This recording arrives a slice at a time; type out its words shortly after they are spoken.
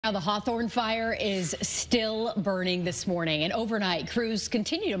Now, the Hawthorne fire is still burning this morning, and overnight crews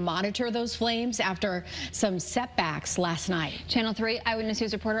continue to monitor those flames after some setbacks last night. Channel 3 Eyewitness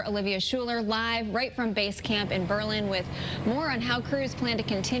News reporter Olivia Schuler live right from base camp in Berlin with more on how crews plan to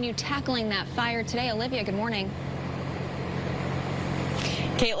continue tackling that fire today. Olivia, good morning.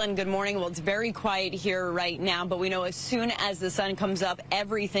 Caitlin, good morning. Well, it's very quiet here right now, but we know as soon as the sun comes up,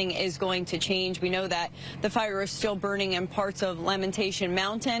 everything is going to change. We know that the fire is still burning in parts of Lamentation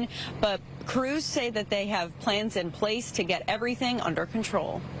Mountain, but crews say that they have plans in place to get everything under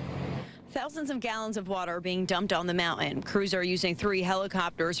control. Thousands of gallons of water are being dumped on the mountain. Crews are using 3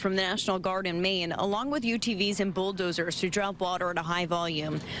 helicopters from the National Guard in Maine, along with UTVs and bulldozers to drop water at a high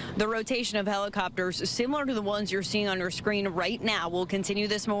volume. The rotation of helicopters, similar to the ones you're seeing on your screen right now, will continue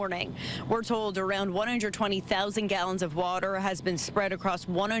this morning. We're told around 120,000 gallons of water has been spread across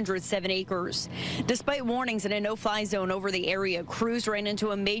 107 acres. Despite warnings in a no-fly zone over the area, crews ran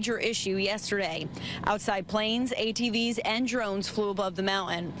into a major issue yesterday. Outside planes, ATVs, and drones flew above the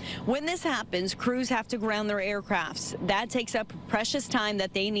mountain. When this happens, crews have to ground their aircrafts. That takes up precious time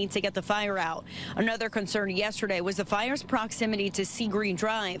that they need to get the fire out. Another concern yesterday was the fire's proximity to Sea Green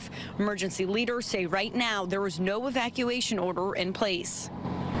Drive. Emergency leaders say right now there is no evacuation order in place.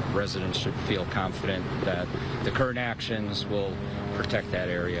 Residents should feel confident that the current actions will protect that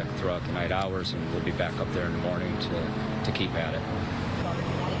area throughout the night hours, and we'll be back up there in the morning to keep at it.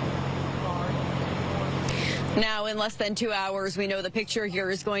 Now, in less than 2 hours, we know the picture here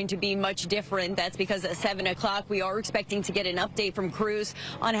is going to be much different. That's because at 7 o'clock, we are expecting to get an update from crews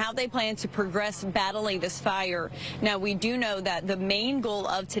on how they plan to progress battling this fire. Now, we do know that the main goal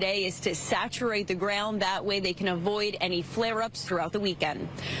of today is to saturate the ground. That way they can avoid any flare-ups throughout the weekend.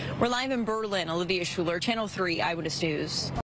 We're live in Berlin. Olivia Schuler, Channel 3 Eyewitness News.